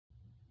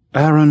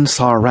Aaron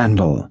saw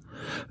Randall,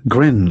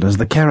 grinned as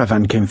the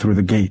caravan came through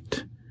the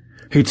gate.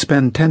 He'd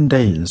spent 10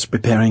 days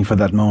preparing for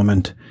that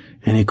moment,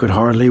 and he could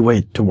hardly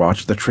wait to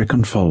watch the trick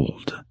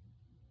unfold.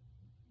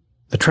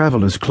 The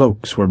travelers'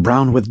 cloaks were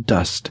brown with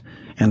dust,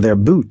 and their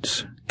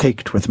boots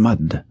caked with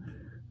mud.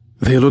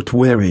 They looked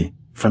weary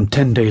from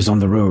 10 days on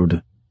the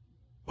road.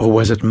 Or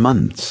was it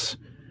months?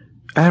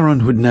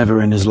 Aaron, who'd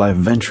never in his life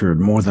ventured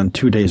more than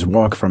 2 days'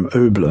 walk from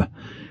Auble,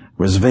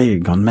 was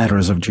vague on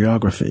matters of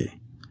geography.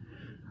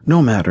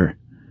 No matter.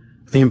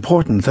 The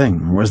important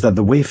thing was that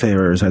the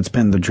wayfarers had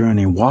spent the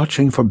journey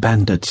watching for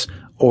bandits,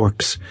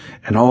 orcs,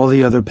 and all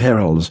the other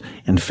perils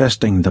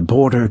infesting the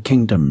border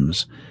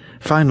kingdoms,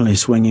 finally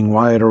swinging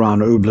wide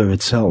around Auble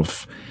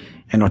itself,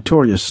 a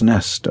notorious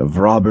nest of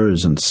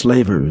robbers and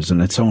slavers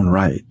in its own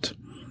right.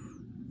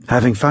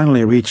 Having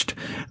finally reached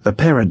the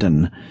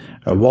Peridon,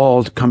 a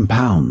walled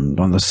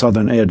compound on the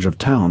southern edge of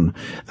town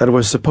that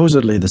was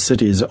supposedly the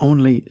city's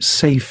only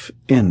safe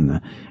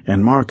inn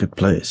and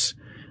marketplace,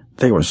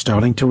 they were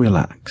starting to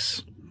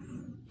relax.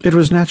 It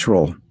was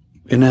natural,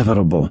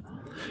 inevitable,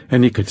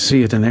 and he could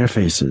see it in their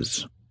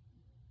faces.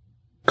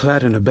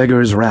 Clad in a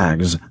beggar's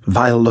rags,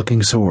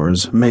 vile-looking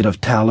sores made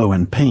of tallow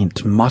and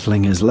paint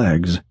mottling his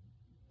legs,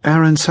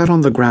 Aaron sat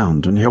on the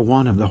ground near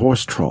one of the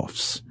horse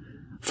troughs.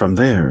 From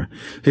there,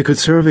 he could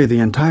survey the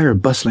entire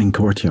bustling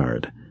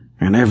courtyard,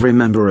 and every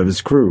member of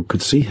his crew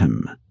could see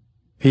him.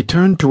 He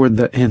turned toward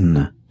the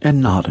inn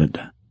and nodded.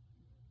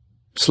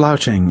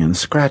 Slouching and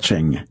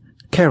scratching,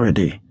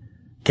 Carody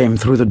came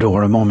through the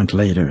door a moment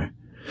later.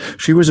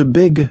 She was a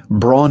big,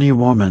 brawny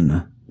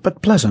woman,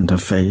 but pleasant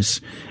of face,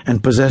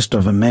 and possessed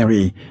of a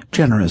merry,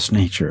 generous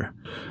nature.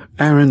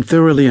 Aaron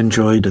thoroughly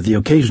enjoyed the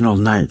occasional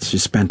nights he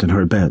spent in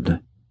her bed.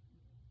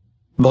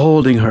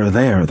 Beholding her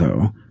there,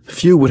 though,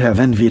 few would have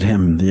envied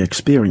him the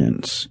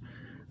experience.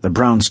 The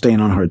brown stain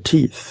on her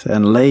teeth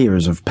and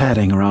layers of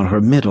padding around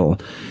her middle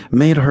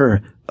made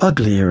her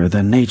uglier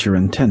than nature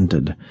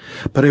intended,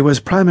 but it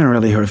was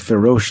primarily her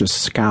ferocious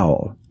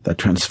scowl that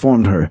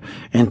transformed her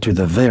into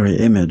the very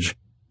image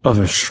of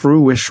a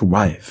shrewish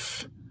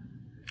wife.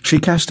 She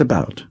cast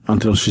about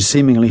until she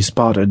seemingly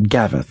spotted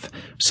Gaveth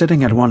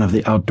sitting at one of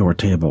the outdoor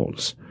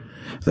tables.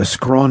 The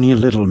scrawny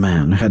little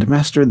man had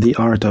mastered the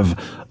art of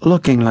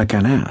looking like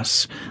an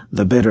ass,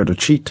 the better to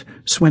cheat,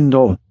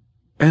 swindle,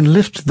 and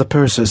lift the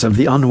purses of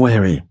the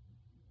unwary,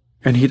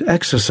 and he'd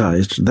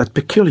exercised that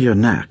peculiar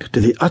knack to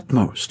the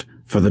utmost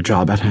for the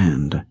job at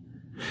hand.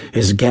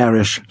 His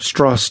garish,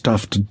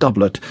 straw-stuffed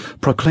doublet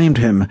proclaimed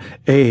him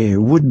a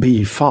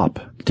would-be fop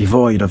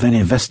devoid of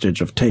any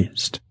vestige of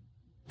taste.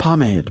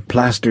 Pomade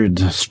plastered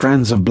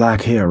strands of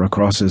black hair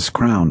across his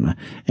crown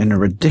in a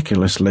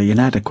ridiculously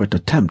inadequate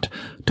attempt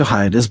to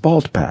hide his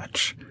bald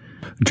patch.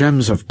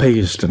 Gems of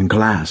paste and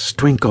glass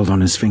twinkled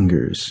on his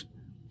fingers.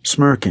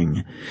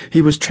 Smirking,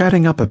 he was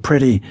chatting up a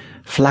pretty,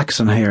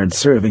 flaxen-haired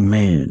serving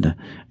maid,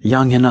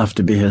 young enough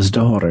to be his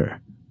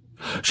daughter.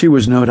 She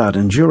was no doubt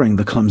enduring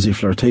the clumsy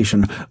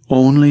flirtation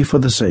only for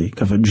the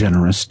sake of a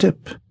generous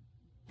tip.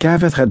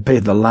 Gaveth had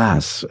paid the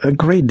lass a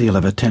great deal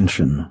of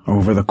attention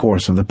over the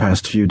course of the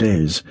past few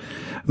days,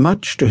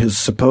 much to his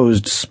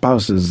supposed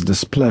spouse's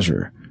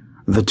displeasure,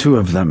 the two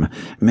of them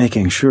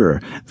making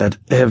sure that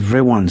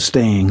everyone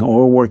staying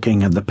or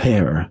working at the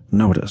pair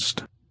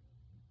noticed.